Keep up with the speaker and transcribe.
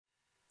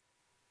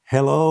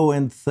Hello,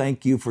 and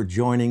thank you for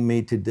joining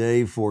me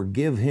today for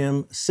Give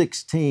Him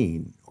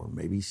 16 or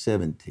maybe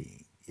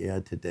 17. Yeah,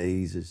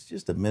 today's is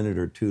just a minute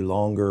or two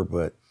longer,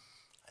 but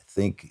I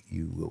think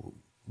you will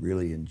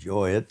really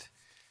enjoy it.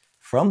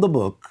 From the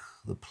book,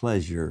 The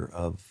Pleasure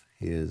of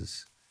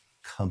His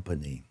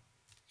Company.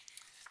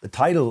 The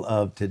title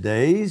of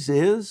today's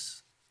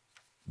is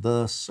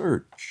The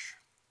Search.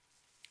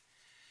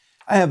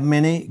 I have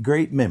many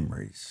great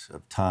memories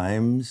of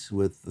times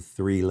with the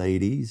three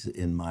ladies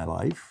in my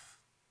life.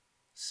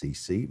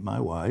 Cece, my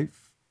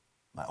wife,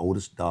 my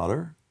oldest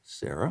daughter,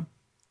 Sarah,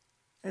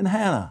 and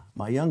Hannah,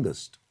 my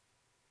youngest.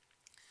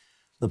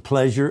 The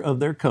pleasure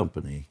of their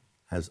company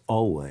has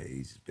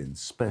always been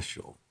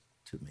special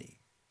to me.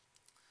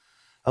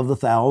 Of the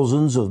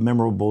thousands of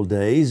memorable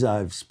days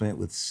I've spent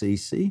with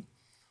Cece,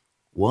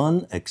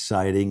 one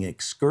exciting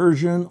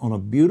excursion on a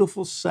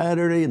beautiful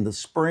Saturday in the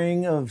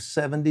spring of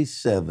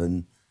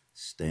 77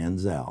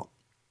 stands out.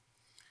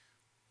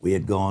 We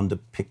had gone to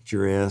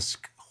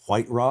picturesque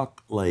White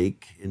Rock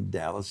Lake in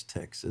Dallas,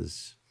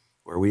 Texas,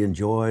 where we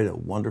enjoyed a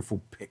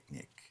wonderful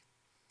picnic.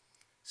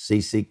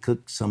 Cece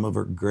cooked some of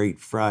her great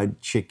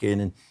fried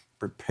chicken and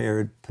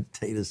prepared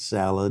potato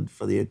salad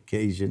for the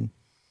occasion.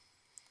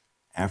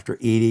 After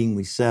eating,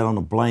 we sat on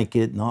a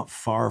blanket not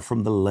far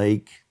from the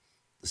lake.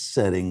 The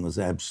setting was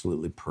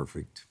absolutely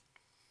perfect.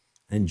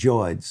 I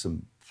enjoyed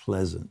some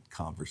pleasant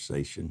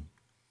conversation.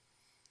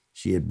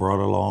 She had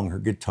brought along her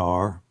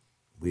guitar.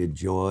 We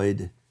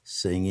enjoyed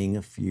singing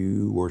a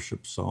few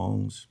worship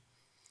songs.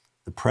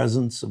 The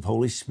presence of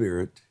Holy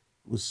Spirit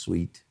was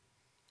sweet.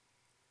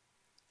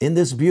 In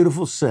this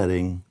beautiful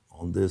setting,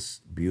 on this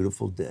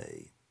beautiful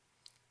day,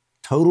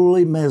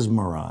 totally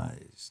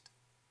mesmerized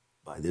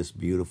by this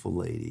beautiful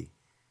lady,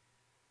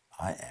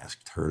 I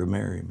asked her to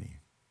marry me.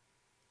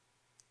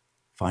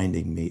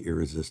 Finding me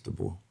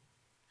irresistible,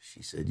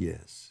 she said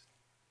yes.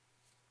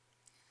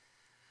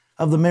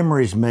 Of the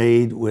memories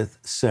made with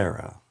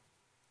Sarah,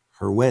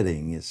 her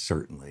wedding is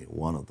certainly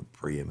one of the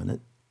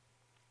preeminent.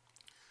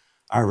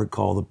 I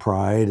recall the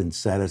pride and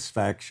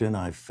satisfaction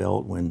I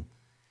felt when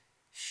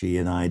she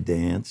and I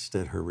danced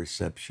at her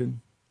reception.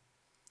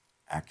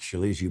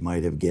 Actually, as you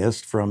might have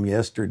guessed from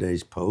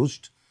yesterday's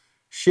post,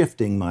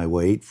 shifting my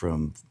weight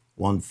from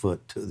one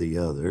foot to the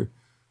other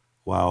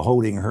while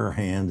holding her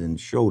hand and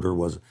shoulder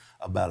was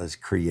about as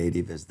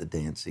creative as the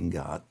dancing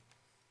got.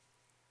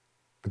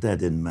 But that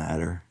didn't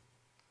matter.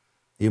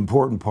 The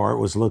important part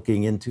was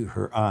looking into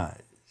her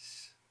eyes,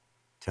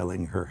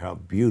 telling her how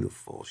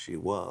beautiful she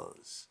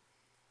was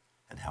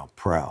and how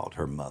proud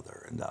her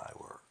mother and I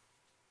were.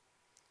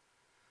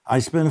 I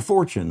spent a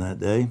fortune that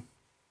day.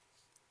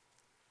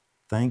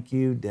 Thank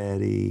you,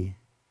 Daddy,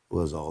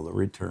 was all the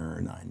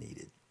return I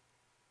needed.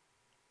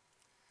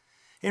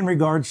 In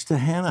regards to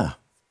Hannah,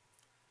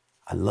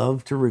 I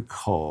love to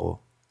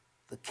recall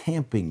the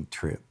camping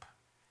trip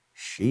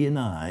she and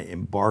I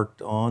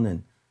embarked on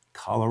in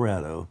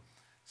Colorado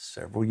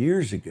several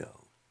years ago.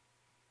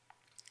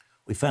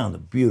 We found a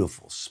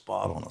beautiful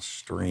spot on a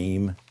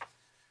stream and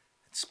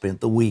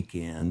spent the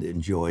weekend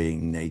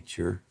enjoying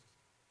nature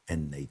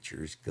and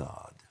nature's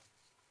God.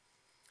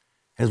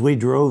 As we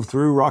drove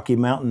through Rocky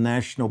Mountain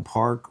National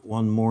Park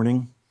one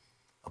morning,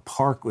 a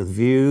park with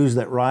views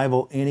that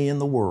rival any in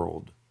the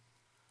world,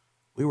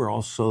 we were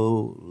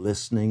also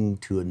listening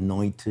to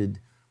anointed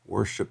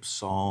worship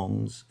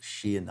songs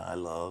she and I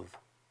love.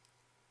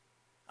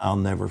 I'll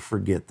never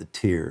forget the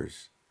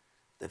tears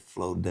that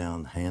flowed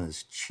down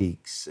Hannah's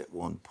cheeks at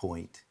one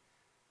point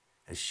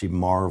as she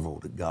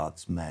marveled at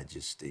God's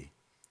majesty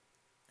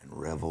and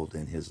reveled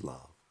in his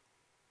love.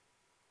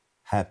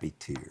 Happy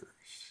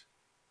tears,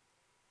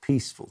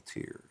 peaceful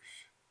tears.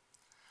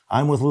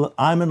 I'm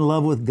in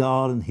love with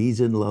God and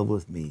he's in love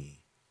with me,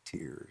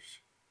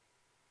 tears.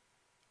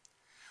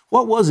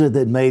 What was it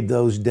that made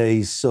those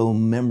days so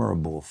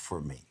memorable for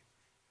me?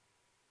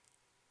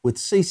 With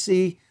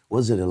Cece,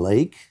 was it a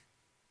lake,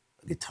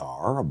 a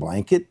guitar, a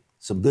blanket,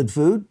 some good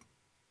food?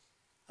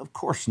 Of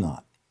course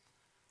not.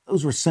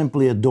 Those were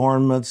simply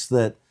adornments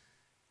that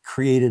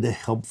created a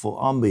helpful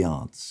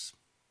ambiance.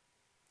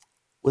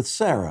 With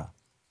Sarah,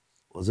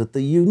 was it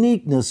the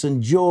uniqueness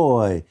and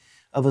joy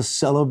of a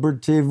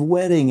celebrative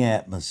wedding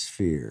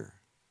atmosphere?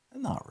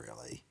 Not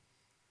really.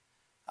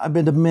 I've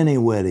been to many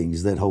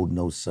weddings that hold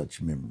no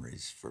such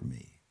memories for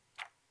me.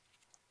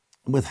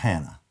 And with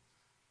Hannah,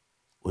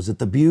 was it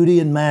the beauty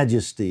and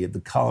majesty of the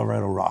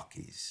Colorado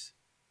Rockies?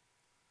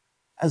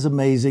 As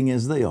amazing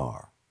as they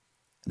are,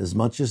 and as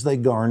much as they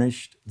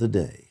garnished the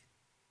day,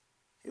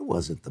 it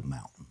wasn't the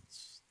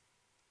mountains.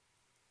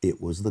 It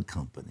was the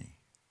company.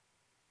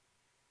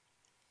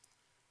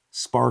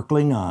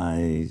 Sparkling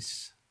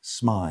eyes,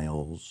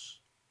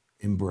 smiles,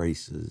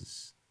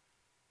 embraces,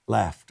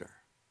 laughter,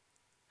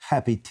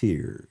 happy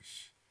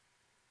tears,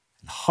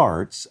 and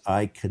hearts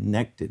I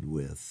connected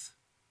with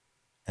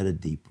at a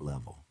deep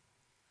level.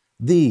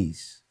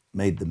 These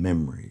made the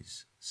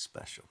memories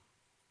special.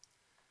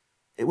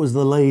 It was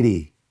the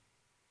lady,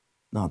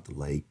 not the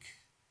lake.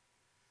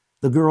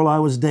 The girl I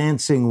was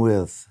dancing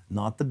with,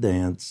 not the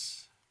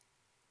dance.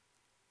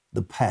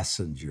 The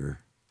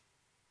passenger,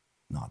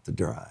 not the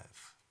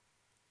drive.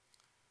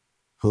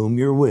 Whom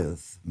you're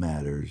with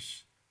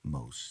matters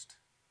most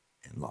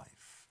in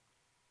life.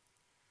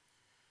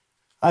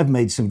 I've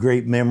made some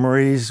great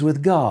memories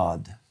with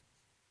God,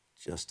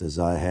 just as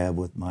I have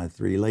with my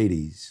three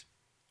ladies.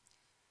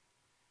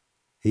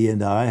 He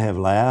and I have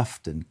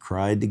laughed and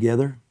cried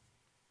together.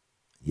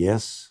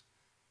 Yes,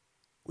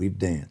 we've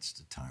danced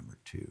a time or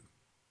two.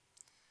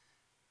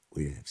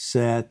 We have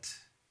sat,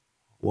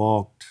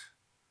 walked,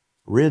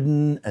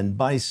 ridden, and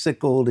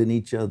bicycled in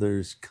each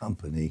other's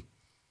company.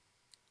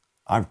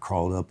 I've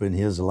crawled up in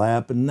his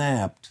lap and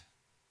napped,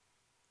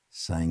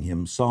 sang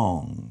him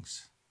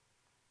songs,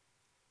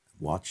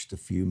 watched a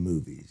few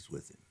movies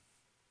with him.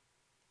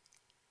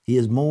 He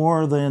is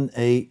more than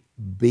a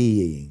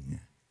being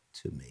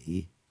to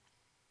me.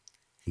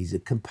 He's a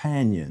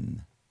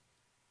companion,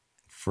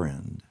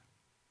 friend.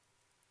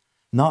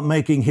 Not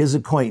making his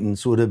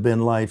acquaintance would have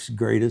been life's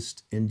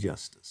greatest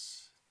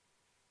injustice.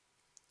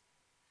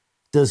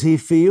 Does he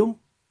feel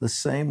the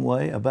same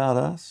way about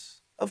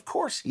us? Of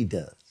course he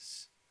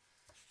does.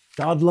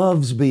 God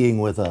loves being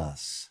with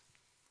us.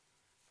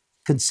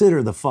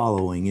 Consider the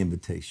following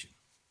invitation.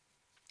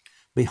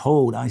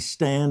 Behold, I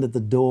stand at the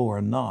door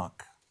and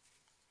knock.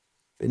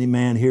 If any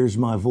man hears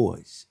my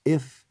voice,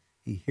 if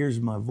he hears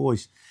my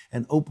voice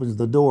and opens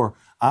the door,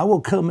 I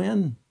will come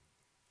in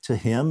to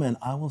him and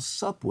I will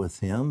sup with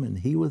him and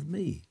he with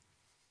me.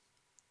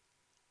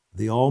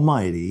 The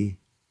Almighty,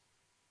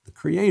 the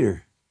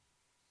Creator,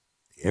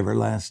 the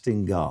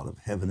everlasting God of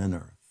heaven and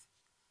earth,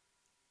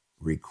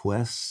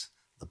 requests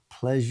the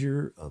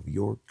pleasure of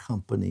your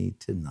company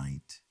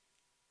tonight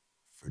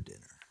for dinner.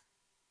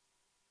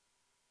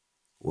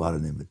 What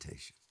an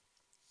invitation.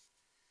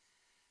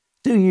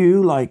 Do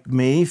you, like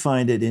me,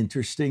 find it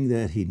interesting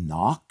that he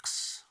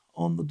knocks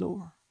on the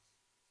door?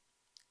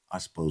 I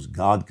suppose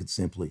God could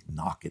simply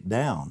knock it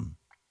down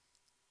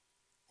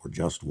or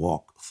just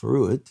walk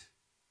through it,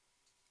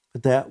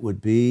 but that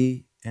would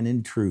be an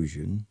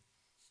intrusion.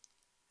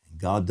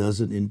 God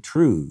doesn't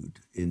intrude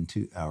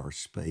into our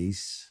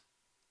space.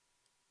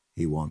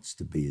 He wants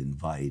to be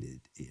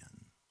invited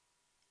in.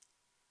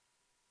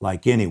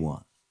 Like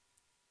anyone,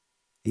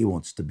 he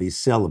wants to be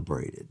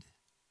celebrated,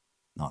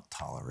 not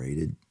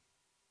tolerated.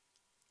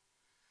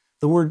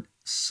 The word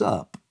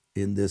sup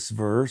in this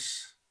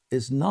verse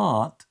is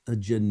not a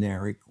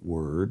generic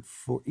word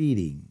for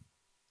eating.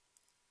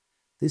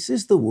 This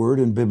is the word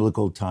in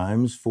biblical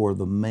times for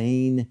the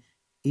main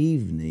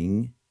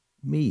evening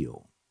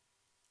meal.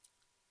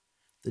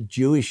 The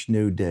Jewish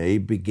New Day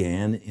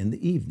began in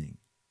the evening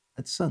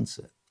at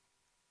sunset.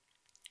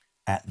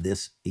 At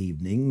this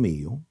evening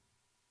meal,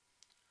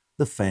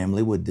 the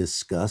family would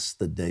discuss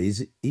the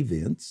day's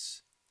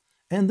events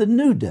and the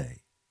new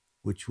day,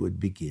 which would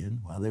begin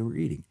while they were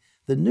eating.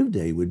 The new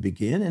day would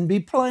begin and be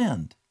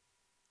planned.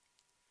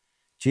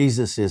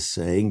 Jesus is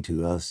saying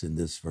to us in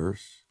this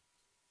verse,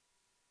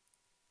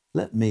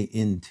 let me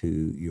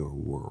into your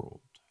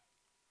world.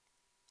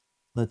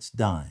 Let's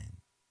dine,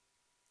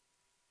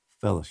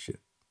 fellowship,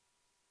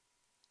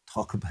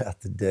 talk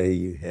about the day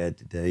you had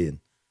today and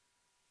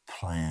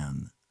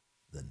plan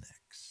the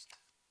next.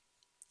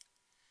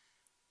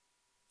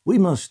 We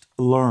must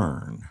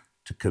learn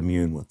to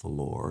commune with the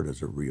Lord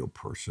as a real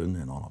person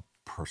and on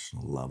a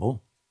personal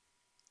level.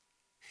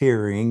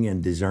 Hearing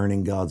and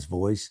discerning God's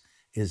voice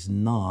is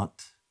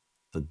not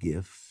a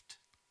gift,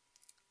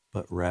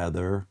 but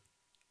rather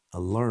a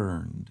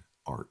learned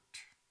art.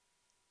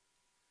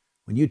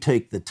 When you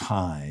take the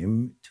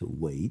time to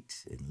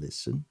wait and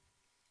listen,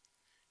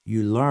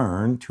 you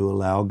learn to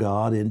allow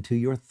God into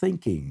your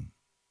thinking.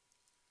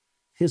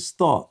 His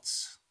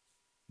thoughts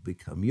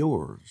become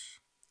yours.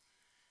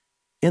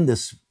 In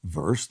this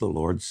verse, the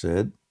Lord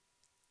said,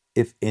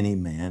 if any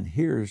man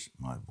hears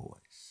my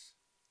voice.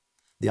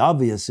 The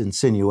obvious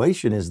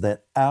insinuation is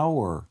that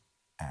our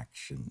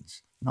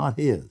actions, not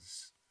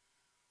his,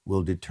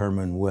 will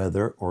determine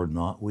whether or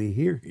not we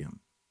hear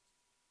him.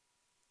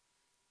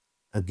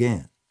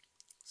 Again,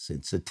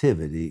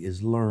 sensitivity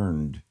is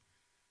learned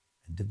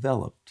and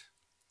developed.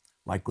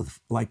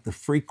 Like the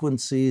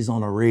frequencies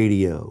on a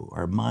radio,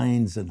 our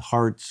minds and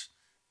hearts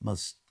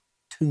must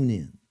tune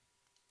in.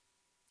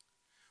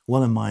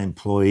 One of my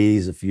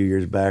employees a few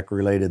years back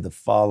related the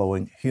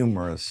following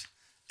humorous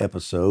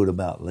episode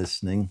about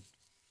listening.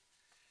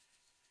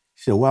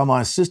 So while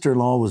my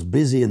sister-in-law was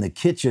busy in the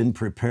kitchen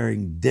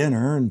preparing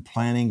dinner and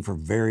planning for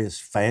various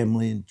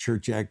family and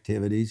church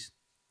activities,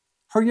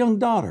 her young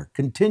daughter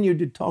continued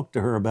to talk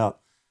to her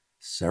about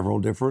several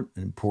different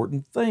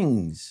important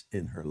things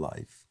in her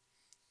life,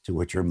 to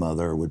which her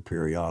mother would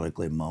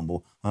periodically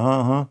mumble,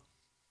 uh-huh.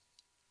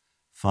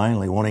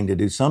 Finally, wanting to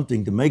do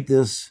something to make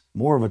this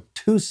more of a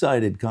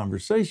two-sided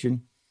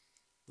conversation,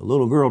 the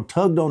little girl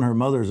tugged on her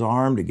mother's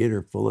arm to get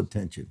her full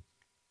attention.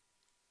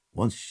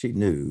 Once she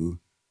knew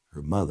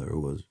her mother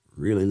was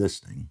really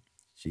listening,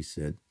 she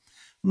said,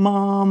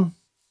 Mom,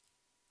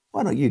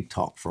 why don't you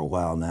talk for a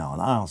while now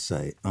and I'll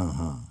say,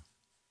 uh-huh.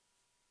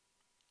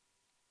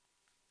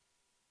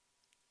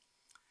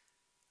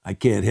 I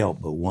can't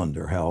help but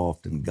wonder how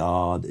often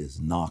God is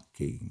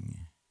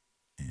knocking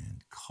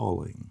and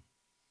calling,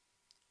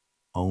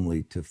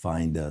 only to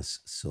find us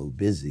so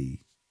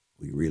busy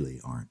we really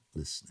aren't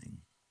listening.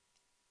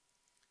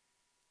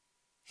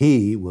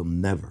 He will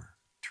never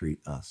treat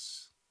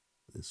us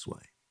this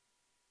way.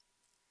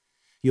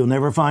 You'll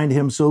never find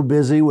him so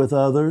busy with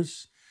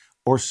others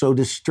or so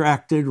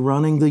distracted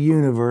running the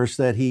universe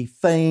that he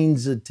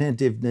feigns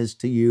attentiveness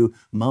to you,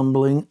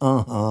 mumbling,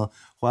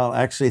 while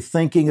actually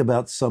thinking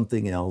about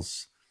something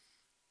else.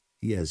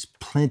 He has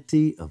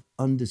plenty of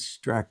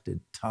undistracted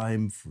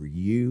time for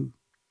you,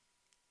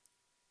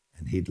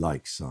 and he'd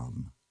like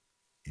some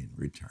in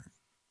return.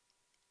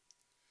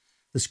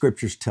 The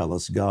scriptures tell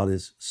us God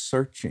is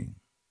searching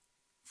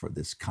for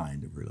this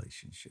kind of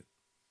relationship.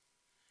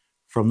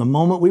 From the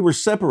moment we were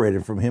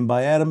separated from him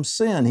by Adam's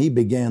sin, he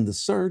began the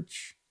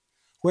search.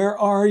 Where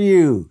are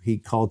you? He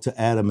called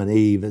to Adam and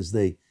Eve as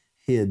they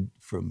hid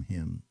from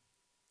him.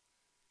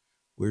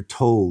 We're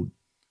told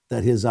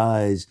that his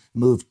eyes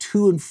moved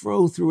to and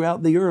fro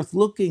throughout the earth,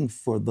 looking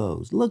for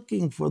those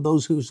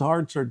whose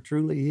hearts are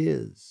truly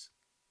his.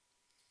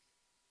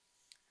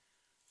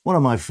 One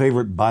of my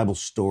favorite Bible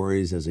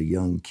stories as a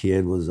young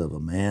kid was of a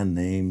man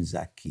named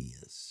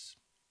Zacchaeus.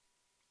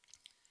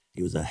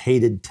 He was a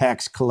hated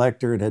tax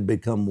collector and had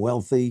become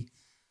wealthy,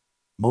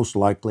 most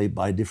likely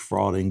by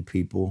defrauding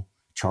people,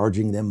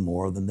 charging them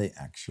more than they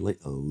actually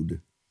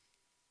owed.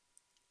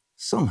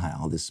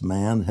 Somehow, this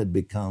man had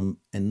become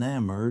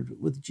enamored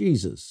with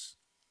Jesus,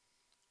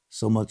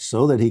 so much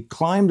so that he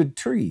climbed a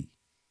tree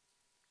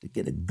to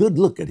get a good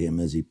look at him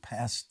as he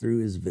passed through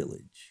his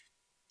village.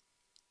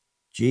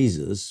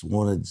 Jesus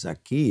wanted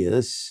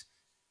Zacchaeus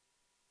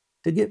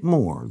to get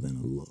more than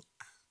a look,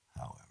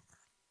 however.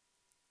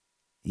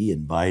 He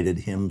invited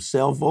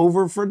himself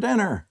over for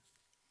dinner.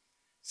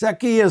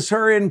 Zacchaeus,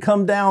 hurry and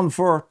come down,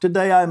 for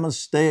today I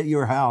must stay at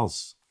your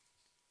house.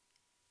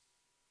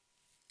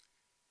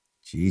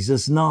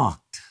 Jesus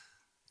knocked.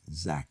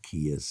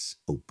 Zacchaeus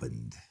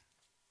opened.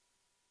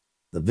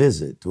 The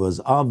visit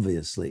was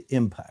obviously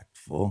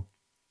impactful.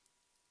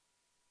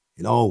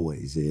 It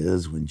always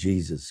is when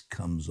Jesus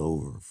comes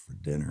over for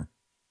dinner.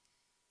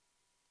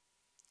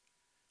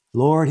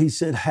 Lord, he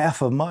said,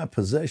 half of my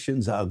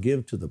possessions I'll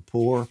give to the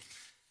poor.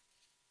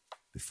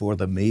 Before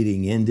the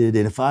meeting ended,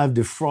 and if I've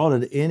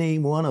defrauded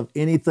anyone of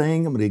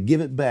anything, I'm going to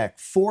give it back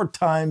 4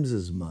 times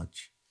as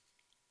much.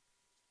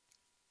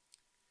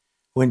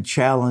 When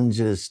challenged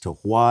as to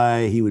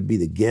why he would be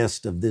the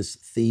guest of this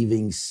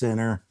thieving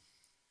sinner,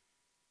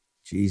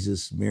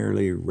 Jesus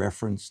merely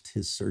referenced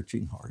his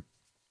searching heart.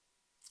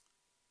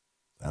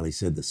 Well, he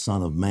said, the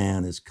Son of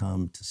Man has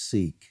come to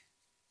seek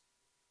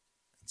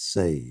and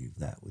save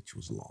that which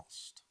was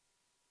lost.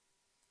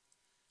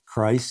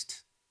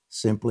 Christ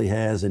simply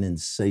has an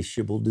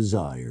insatiable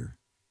desire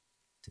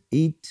to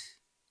eat,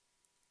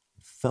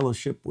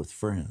 fellowship with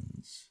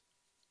friends,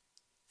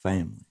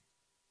 family,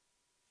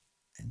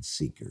 and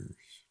seekers.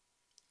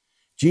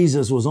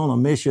 Jesus was on a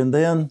mission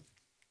then.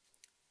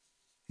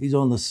 He's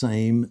on the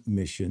same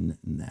mission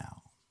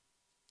now.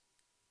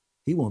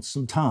 He wants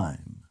some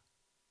time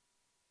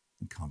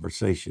and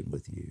conversation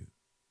with you.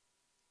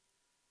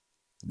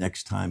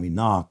 Next time he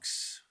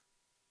knocks,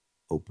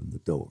 open the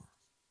door.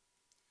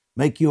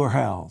 Make your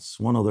house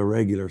one of the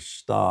regular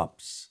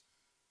stops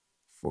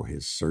for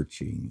his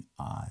searching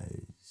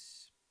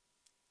eyes.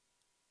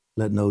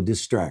 Let no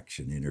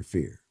distraction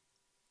interfere.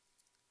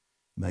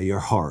 May your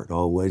heart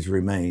always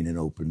remain an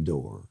open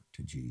door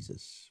to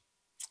Jesus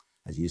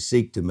as you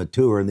seek to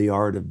mature in the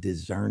art of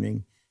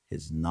discerning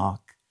his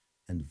knock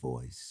and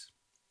voice.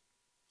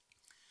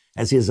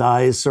 As his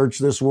eyes search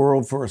this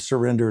world for a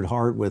surrendered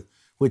heart with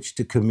which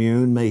to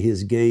commune, may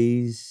his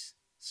gaze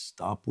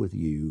stop with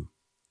you.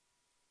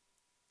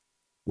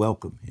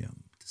 Welcome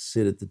him to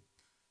sit at the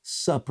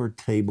supper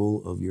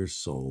table of your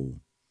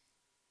soul,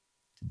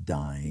 to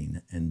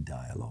dine and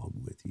dialogue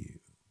with you.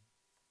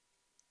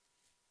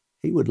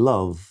 He would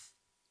love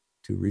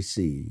to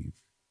receive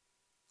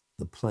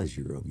the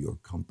pleasure of your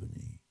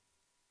company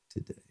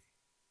today.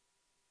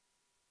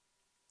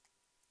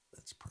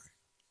 Let's pray.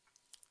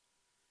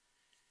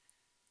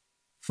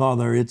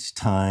 Father, it's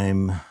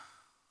time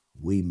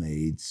we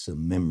made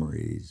some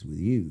memories with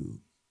you.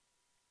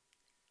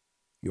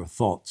 Your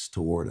thoughts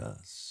toward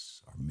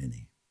us are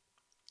many.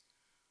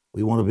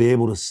 We want to be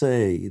able to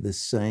say the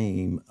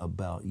same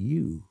about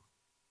you.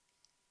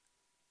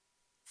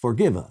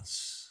 Forgive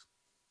us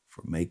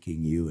for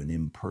making you an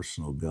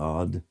impersonal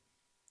God,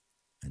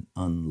 an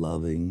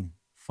unloving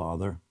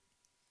Father.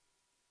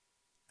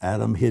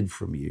 Adam hid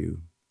from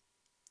you,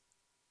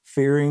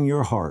 fearing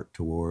your heart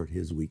toward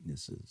his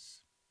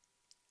weaknesses,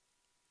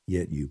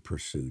 yet you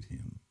pursued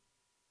him.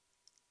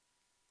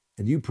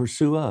 And you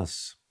pursue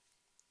us.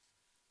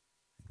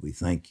 We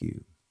thank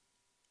you.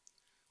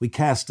 We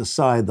cast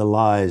aside the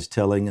lies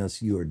telling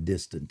us you are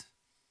distant,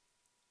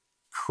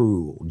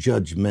 cruel,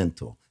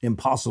 judgmental,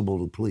 impossible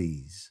to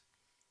please.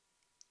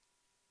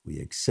 We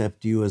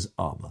accept you as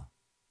Abba,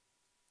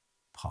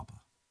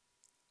 Papa.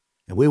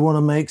 And we want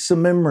to make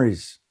some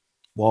memories,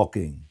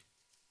 walking,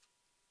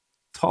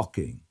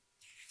 talking,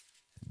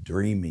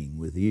 dreaming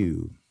with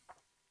you.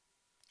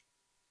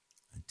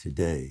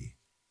 today,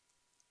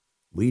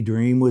 we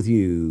dream with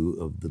you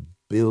of the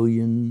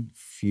billion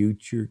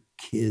future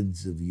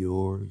kids of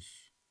yours,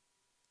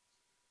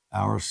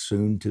 our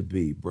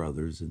soon-to-be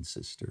brothers and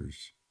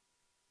sisters.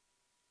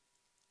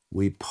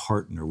 We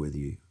partner with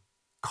you,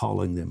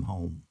 calling them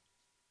home.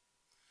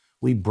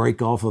 We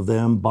break off of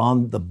them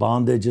the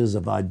bondages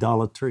of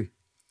idolatry,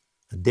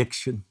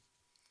 addiction,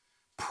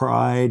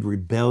 pride,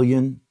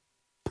 rebellion,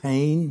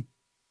 pain,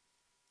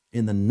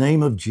 in the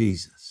name of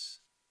Jesus.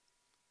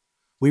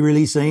 We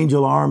release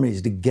angel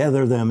armies to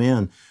gather them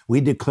in.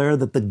 We declare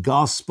that the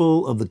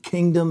gospel of the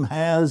kingdom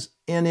has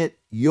in it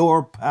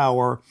your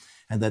power,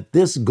 and that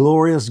this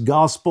glorious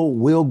gospel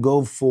will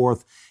go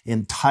forth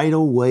in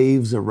tidal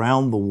waves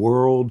around the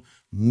world.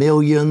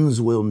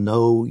 Millions will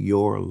know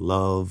your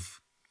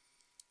love.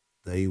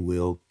 They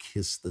will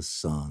kiss the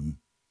Son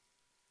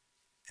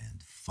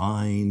and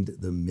find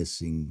the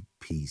missing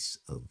piece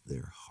of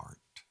their heart.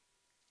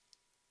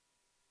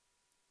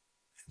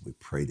 We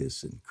pray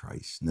this in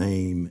Christ's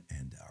name,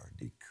 and our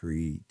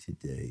decree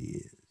today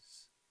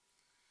is,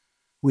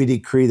 we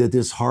decree that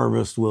this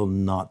harvest will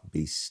not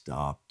be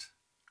stopped.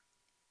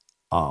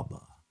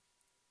 Abba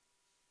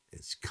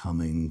is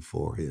coming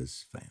for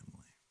his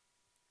family.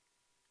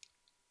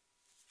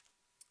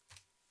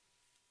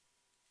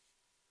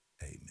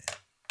 Amen.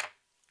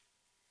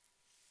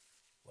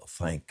 Well,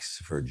 thanks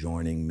for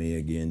joining me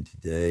again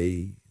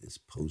today. This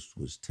post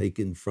was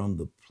taken from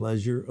The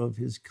Pleasure of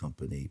His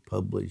Company,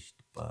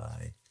 published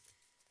by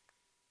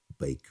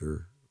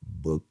Baker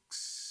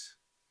Books.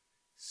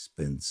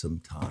 Spend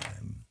some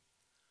time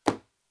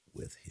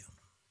with him.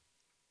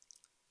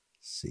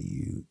 See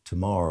you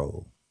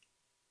tomorrow.